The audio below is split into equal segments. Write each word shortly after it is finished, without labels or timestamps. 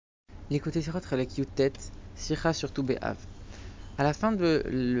L'écoutez Sirot Chalek Yutet, Sira surtout Be'av. À la fin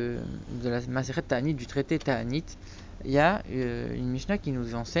de la Maseret Ta'anit, du traité Ta'anit, il y a une Mishnah qui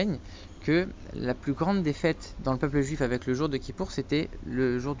nous enseigne que la plus grande des fêtes dans le peuple juif avec le jour de Kippour, c'était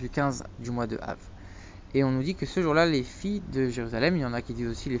le jour du 15 du mois de Av. Et on nous dit que ce jour-là, les filles de Jérusalem, il y en a qui disent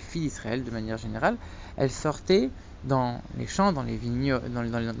aussi les filles d'Israël de manière générale, elles sortaient dans les champs, dans les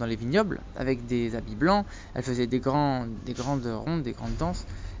vignobles, avec des habits blancs, elles faisaient des grandes rondes, des grandes danses,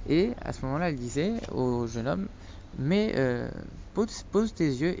 et à ce moment-là, elles disaient au jeune homme, mais pose tes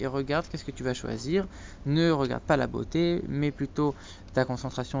yeux et regarde qu'est-ce que tu vas choisir, ne regarde pas la beauté, mais plutôt ta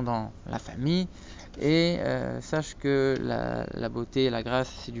concentration dans la famille, et sache que la beauté et la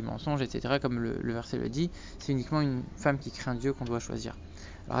grâce c'est du mensonge, etc. Comme le verset le dit, c'est uniquement une femme qui craint Dieu qu'on doit choisir.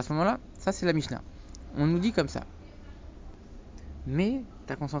 Alors à ce moment-là, ça c'est la Mishnah. On nous dit comme ça. Mais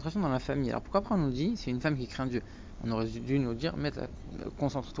ta concentration dans la famille. Alors pourquoi après on nous dit c'est une femme qui craint Dieu? On aurait dû nous dire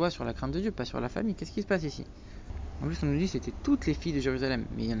concentre-toi sur la crainte de Dieu, pas sur la famille. Qu'est-ce qui se passe ici? En plus on nous dit que c'était toutes les filles de Jérusalem,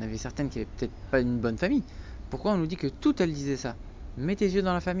 mais il y en avait certaines qui n'avaient peut-être pas une bonne famille. Pourquoi on nous dit que toutes elles disaient ça? Mets tes yeux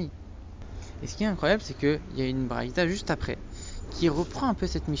dans la famille. Et ce qui est incroyable, c'est qu'il y a une braïta juste après qui reprend un peu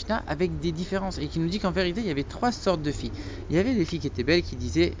cette Mishnah avec des différences et qui nous dit qu'en vérité, il y avait trois sortes de filles. Il y avait des filles qui étaient belles qui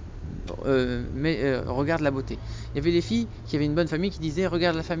disaient regarde la beauté. Il y avait les filles qui avaient une bonne famille qui disaient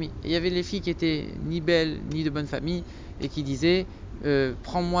regarde la famille. Et il y avait les filles qui étaient ni belles ni de bonne famille et qui disaient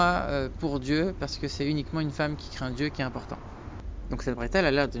prends-moi pour Dieu parce que c'est uniquement une femme qui craint Dieu qui est important. Donc cette braïta, elle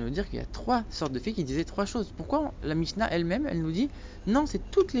a l'air de nous dire qu'il y a trois sortes de filles qui disaient trois choses. Pourquoi la Mishnah elle-même, elle nous dit non,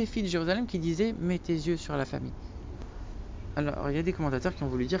 c'est toutes les filles de Jérusalem qui disaient mets tes yeux sur la famille. Alors il y a des commentateurs qui ont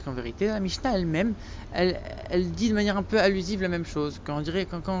voulu dire qu'en vérité, la Mishnah elle-même, elle dit de manière un peu allusive la même chose. Quand on dirait,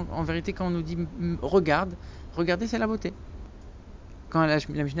 en vérité, quand on nous dit regardez, c'est la beauté. Quand la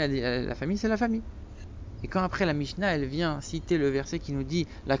Mishnah dit la famille, c'est la famille. Et quand après la Mishnah, elle vient citer le verset qui nous dit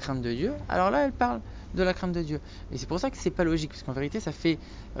la crainte de Dieu, alors là, elle parle de la crainte de Dieu. Et c'est pour ça que c'est pas logique, parce qu'en vérité, ça fait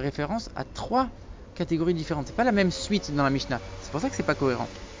référence à trois catégories différentes. C'est pas la même suite dans la Mishnah. C'est pour ça que c'est pas cohérent.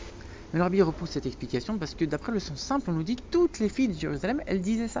 Mais le Rabbi repousse cette explication parce que d'après le sens simple, on nous dit toutes les filles de Jérusalem, elles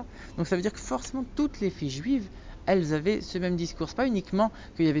disaient ça. Donc ça veut dire que forcément toutes les filles juives, elles avaient ce même discours. C'est pas uniquement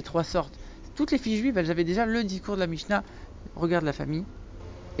qu'il y avait trois sortes. Toutes les filles juives, elles avaient déjà le discours de la Mishnah. Regarde la famille.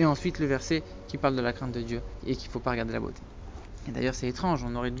 Et ensuite le verset qui parle de la crainte de Dieu et qu'il ne faut pas regarder la beauté. Et d'ailleurs c'est étrange,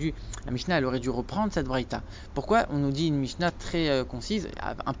 la Mishnah elle aurait dû reprendre cette braïta. Pourquoi on nous dit une Mishnah très concise,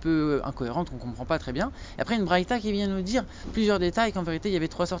 un peu incohérente, qu'on ne comprend pas très bien, et après une braïta qui vient nous dire plusieurs détails qu'en vérité il y avait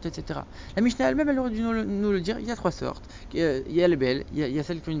trois sortes, etc. La Mishnah elle-même elle aurait dû nous le dire, il y a trois sortes, il y a les belles, il y a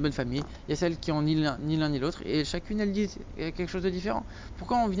celles qui ont une bonne famille, il y a celles qui ont ni l'un ni l'autre, et chacune elle dit quelque chose de différent.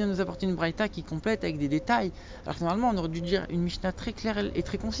 Pourquoi on vient nous apporter une braïta qui complète avec des détails, alors que normalement on aurait dû dire une Mishnah très claire et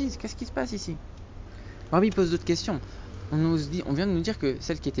très concise? Qu'est-ce qui se passe ici? Rabbi pose d'autres questions. On vient de nous dire que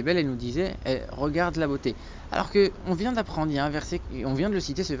celle qui était belle, elle nous disait regarde la beauté. Alors qu'on vient d'apprendre, il y a un verset, on vient de le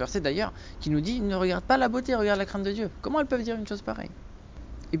citer ce verset d'ailleurs, qui nous dit ne regarde pas la beauté, regarde la crainte de Dieu. Comment elles peuvent dire une chose pareille?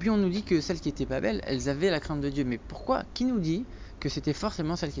 Et puis on nous dit que celles qui étaient pas belles, elles avaient la crainte de Dieu. Mais pourquoi? Qui nous dit que c'était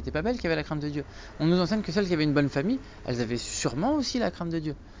forcément celles qui étaient pas belles qui avaient la crainte de Dieu? On nous enseigne que celles qui avaient une bonne famille, elles avaient sûrement aussi la crainte de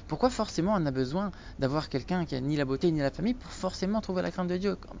Dieu. Pourquoi forcément on a besoin d'avoir quelqu'un qui a ni la beauté ni la famille pour forcément trouver la crainte de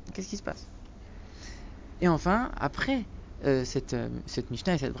Dieu? Qu'est-ce qui se passe? Et enfin, après cette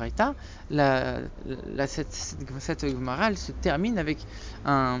Mishnah et cette Braïta, cette Gemara, elle se termine avec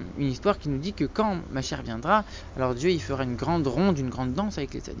une histoire qui nous dit que quand Mashiach viendra, alors Dieu il fera une grande ronde, une grande danse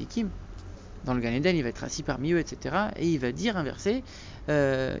avec les tzadikim. Dans le Gan Eden, il va être assis parmi eux, etc. Et il va dire un verset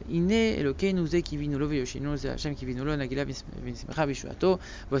Ine Elokeinu ze kivinulo veyoshinu ze Hashem kivinulo nagila v'simcha b'shuato.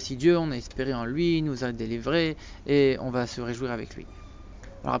 Voici Dieu, on a espéré en lui, il nous a délivrés et on va se réjouir avec lui.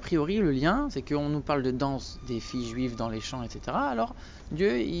 Alors a priori, le lien, c'est qu'on nous parle de danse des filles juives dans les champs, etc. Alors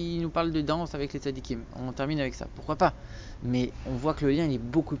Dieu, il nous parle de danse avec les tzadikim. On termine avec ça. Pourquoi pas? Mais on voit que le lien, il est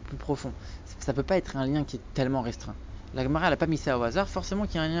beaucoup plus profond. Ça peut pas être un lien qui est tellement restreint. La Gemara, elle n'a pas mis ça au hasard. Forcément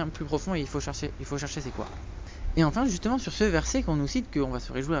qu'il y a un lien plus profond et il faut chercher c'est quoi. Et enfin, justement, sur ce verset qu'on nous cite, qu'on va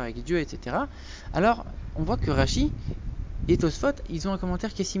se réjouir avec Dieu, etc. Alors, on voit que Rashi et Tosfot, ils ont un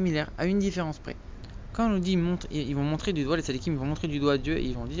commentaire qui est similaire, à une différence près. Quand on nous dit ils vont montrer du doigt, les tzadikim, ils vont montrer du doigt à Dieu et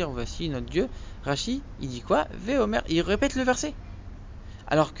ils vont dire voici notre Dieu. Rashi, il dit quoi? Veomer, il répète le verset.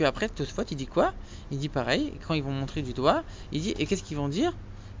 Alors qu'après Tosfot, il dit quoi? Il dit pareil, quand ils vont montrer du doigt, il dit et qu'est-ce qu'ils vont dire?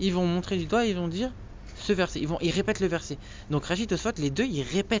 Ils vont montrer du doigt et ils vont dire ce verset. Ils répètent le verset. Donc Rashi et Tosfot, les deux, ils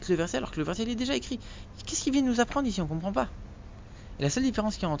répètent le verset alors que le verset il est déjà écrit. Qu'est-ce qu'ils viennent nous apprendre ici? On comprend pas. Et la seule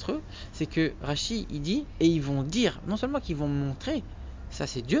différence qu'il y a entre eux, c'est que Rashi, il dit et ils vont dire, non seulement qu'ils vont montrer ça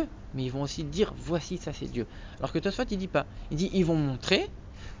c'est Dieu, mais ils vont aussi dire voici ça c'est Dieu. Alors que Tosfot il dit pas, il dit ils vont montrer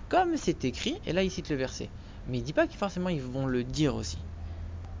comme c'est écrit, et là il cite le verset. Mais il dit pas que forcément ils vont le dire aussi.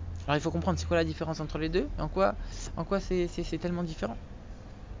 Alors il faut comprendre c'est quoi la différence entre les deux et en quoi c'est tellement différent.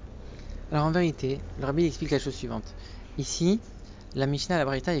 Alors en vérité, le Rabbi explique la chose suivante. Ici, la Mishnah et la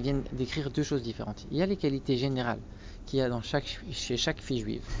Braïta viennent décrire deux choses différentes. Il y a les qualités générales qu'il y a chez chaque fille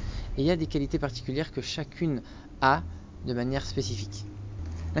juive. Et il y a des qualités particulières que chacune a de manière spécifique.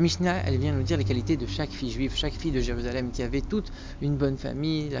 La Mishnah, elle vient nous dire les qualités de chaque fille juive, chaque fille de Jérusalem qui avait toute une bonne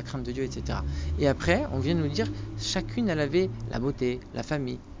famille, la crainte de Dieu, etc. Et après, on vient nous dire chacune, elle avait la beauté, la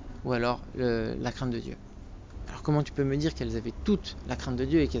famille, ou alors la crainte de Dieu. Alors comment tu peux me dire qu'elles avaient toute la crainte de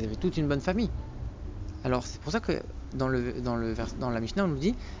Dieu et qu'elles avaient toute une bonne famille? Alors c'est pour ça que dans la Mishnah, on nous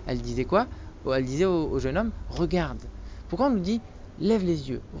dit, elle disait quoi? Elle disait au jeune homme, regarde. Pourquoi on nous dit, lève les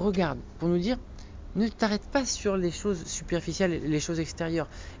yeux, regarde, pour nous dire, ne t'arrête pas sur les choses superficielles, les choses extérieures.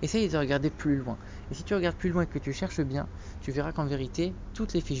 Essaye de regarder plus loin. Et si tu regardes plus loin et que tu cherches bien, tu verras qu'en vérité,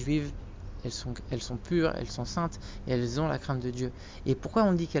 toutes les filles juives, elles sont pures, elles sont saintes et elles ont la crainte de Dieu. Et pourquoi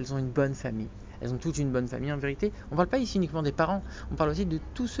on dit qu'elles ont une bonne famille? Elles ont toutes une bonne famille en vérité. On ne parle pas ici uniquement des parents, on parle aussi de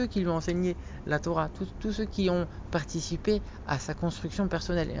tous ceux qui lui ont enseigné la Torah, tous ceux qui ont participé à sa construction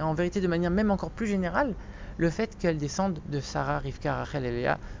personnelle. Et en vérité, de manière même encore plus générale, le fait qu'elles descendent de Sarah, Rivka, Rachel et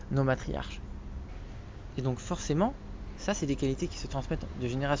Léa, nos matriarches. Et donc forcément, ça c'est des qualités qui se transmettent de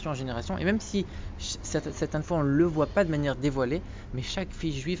génération en génération. Et même si certaines fois on ne le voit pas de manière dévoilée, mais chaque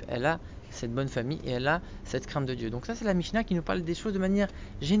fille juive, elle a cette bonne famille et elle a cette crainte de Dieu. Donc ça c'est la Mishnah qui nous parle des choses de manière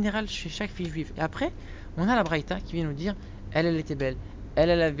générale chez chaque fille juive. Et après, on a la Braïta qui vient nous dire, elle était belle. Elle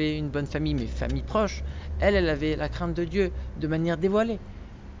avait une bonne famille, mais famille proche. Elle avait la crainte de Dieu de manière dévoilée.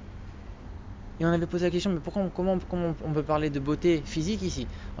 Et on avait posé la question, mais comment on peut parler de beauté physique ici?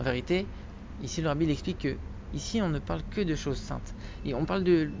 En vérité, ici le Rabbi explique que ici on ne parle que de choses saintes. Et on parle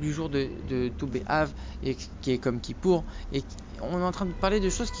du jour de Tou B'Av, qui est comme Kippour, et on est en train de parler de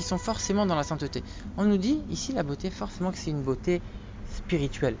choses qui sont forcément dans la sainteté. On nous dit ici la beauté, forcément que c'est une beauté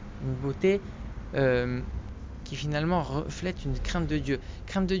spirituelle, une beauté qui finalement reflète une crainte de Dieu.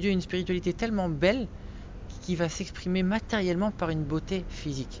 Crainte de Dieu, une spiritualité tellement belle qui va s'exprimer matériellement par une beauté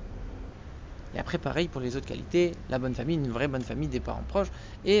physique. Et après, pareil pour les autres qualités, la bonne famille, une vraie bonne famille, des parents proches,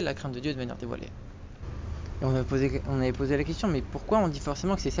 et la crainte de Dieu de manière dévoilée. Et on avait posé la question, mais pourquoi on dit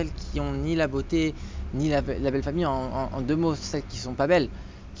forcément que c'est celles qui ont ni la beauté, ni la belle famille, en deux mots, celles qui sont pas belles,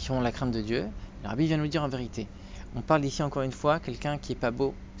 qui ont la crainte de Dieu? Le Rabbi vient nous dire en vérité. On parle ici encore une fois, quelqu'un qui est pas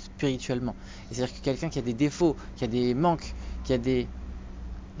beau spirituellement. C'est-à-dire que quelqu'un qui a des défauts, qui a des manques, qui a des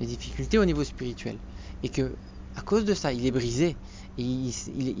difficultés au niveau spirituel. Et que, à cause de ça, il est brisé. Et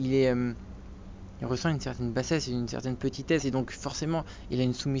il ressent une certaine bassesse et une certaine petitesse, et donc forcément il a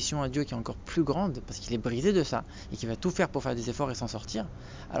une soumission à Dieu qui est encore plus grande parce qu'il est brisé de ça et qu'il va tout faire pour faire des efforts et s'en sortir.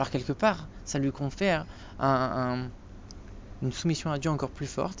 Alors quelque part ça lui confère une soumission à Dieu encore plus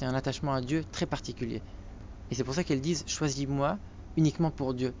forte et un attachement à Dieu très particulier. Et c'est pour ça qu'elles disent, choisis-moi uniquement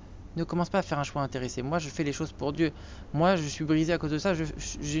pour Dieu. Ne commence pas à faire un choix intéressé. Moi je fais les choses pour Dieu. Moi je suis brisé à cause de ça.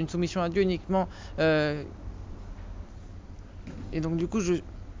 J'ai une soumission à Dieu uniquement. Et donc du coup je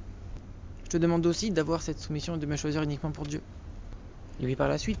te demande aussi d'avoir cette soumission de me choisir uniquement pour Dieu. Et puis par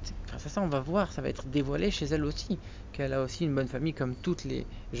la suite, grâce à ça, on va voir, ça va être dévoilé chez elle aussi, qu'elle a aussi une bonne famille comme toutes les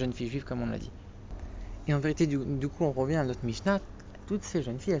jeunes filles juives, comme on l'a dit. Et en vérité, du coup, on revient à notre Mishnah. Toutes ces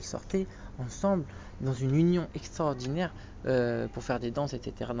jeunes filles, elles sortaient ensemble dans une union extraordinaire pour faire des danses,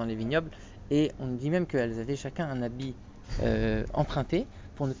 etc. dans les vignobles. Et on dit même qu'elles avaient chacun un habit emprunté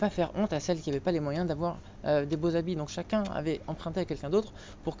pour ne pas faire honte à celles qui n'avaient pas les moyens d'avoir des beaux habits. Donc chacun avait emprunté à quelqu'un d'autre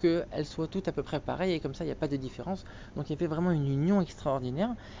pour qu'elles soient toutes à peu près pareilles et comme ça il n'y a pas de différence. Donc il y avait vraiment une union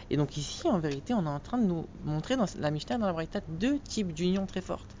extraordinaire. Et donc ici en vérité on est en train de nous montrer dans la Mishnah, dans la Braïta, deux types d'union très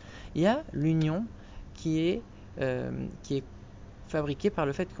fortes. Il y a l'union qui est fabriquée par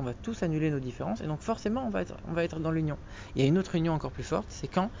le fait qu'on va tous annuler nos différences et donc forcément on va être dans l'union. Il y a une autre union encore plus forte, c'est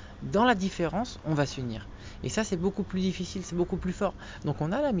quand dans la différence on va s'unir. Et ça c'est beaucoup plus difficile, c'est beaucoup plus fort. Donc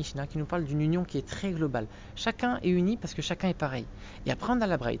on a la Mishnah qui nous parle d'une union qui est très globale. Chacun est uni parce que chacun est pareil. Et après on a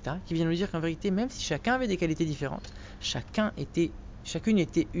la Braïta qui vient nous dire qu'en vérité même si chacun avait des qualités différentes, chacune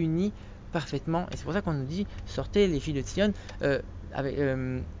était unie parfaitement. Et c'est pour ça qu'on nous dit sortez les filles de Sion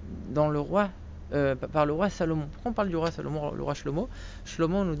dans le roi par le roi Salomon. Pourquoi on parle du roi Salomon, le roi Shlomo?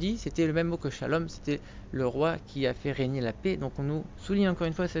 Shlomo, on nous dit, c'était le même mot que Shalom, c'était le roi qui a fait régner la paix. Donc on nous souligne encore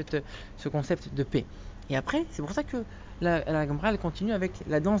une fois ce concept de paix. Et après, c'est pour ça que la Gemara elle continue avec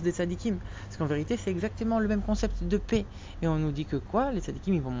la danse des tzadikim. Parce qu'en vérité, c'est exactement le même concept de paix. Et on nous dit que quoi? Les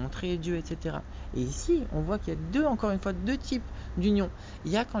tzadikim, ils vont montrer Dieu, etc. Et ici, on voit qu'il y a encore une fois, deux types d'union.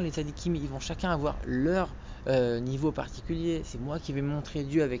 Il y a quand les tzadikim, ils vont chacun avoir leur niveau particulier. C'est moi qui vais montrer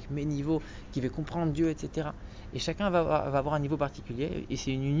Dieu avec mes niveaux, qui vais comprendre Dieu, etc. Et chacun va avoir un niveau particulier. Et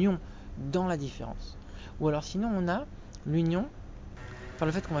c'est une union dans la différence. Ou alors sinon, on a l'union par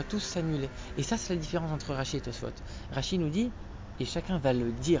le fait qu'on va tous s'annuler. Et ça, c'est la différence entre Rashi et Tosfot. Rashi nous dit, et chacun va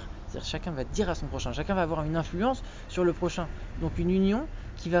le dire, c'est-à-dire chacun va dire à son prochain, chacun va avoir une influence sur le prochain. Donc une union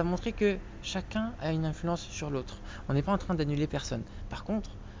qui va montrer que chacun a une influence sur l'autre. On n'est pas en train d'annuler personne. Par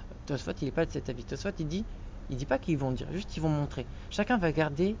contre, Tosfot, il n'est pas de cet avis. Tosfot, il dit pas qu'ils vont dire, juste ils vont montrer. Chacun va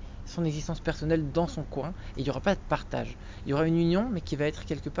garder son existence personnelle dans son coin et il n'y aura pas de partage. Il y aura une union, mais qui va être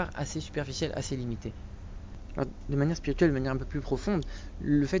quelque part assez superficielle, assez limitée. Alors, de manière spirituelle, de manière un peu plus profonde,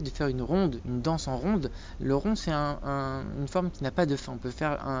 le fait de faire une ronde, une danse en ronde, le rond c'est une forme qui n'a pas de fin. On peut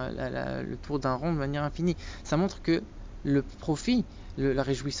faire le tour d'un rond de manière infinie. Ça montre que le profit, la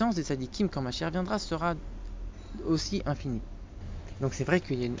réjouissance des tzadikim quand Mashiach viendra sera aussi infini. Donc c'est vrai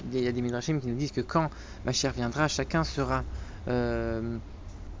qu'il y a des midrashim qui nous disent que quand Mashiach viendra, chacun sera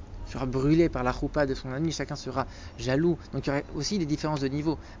brûlé par la choupa de son ami, chacun sera jaloux. Donc il y aurait aussi des différences de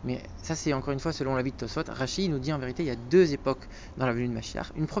niveau. Mais ça c'est encore une fois selon l'avis de Tosfot. Rashi nous dit en vérité il y a deux époques dans la venue de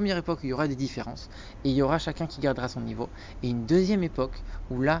Mashiach. Une première époque où il y aura des différences et il y aura chacun qui gardera son niveau. Et une deuxième époque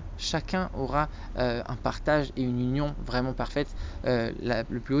où là chacun aura un partage et une union vraiment parfaite,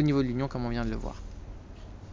 le plus haut niveau de l'union comme on vient de le voir.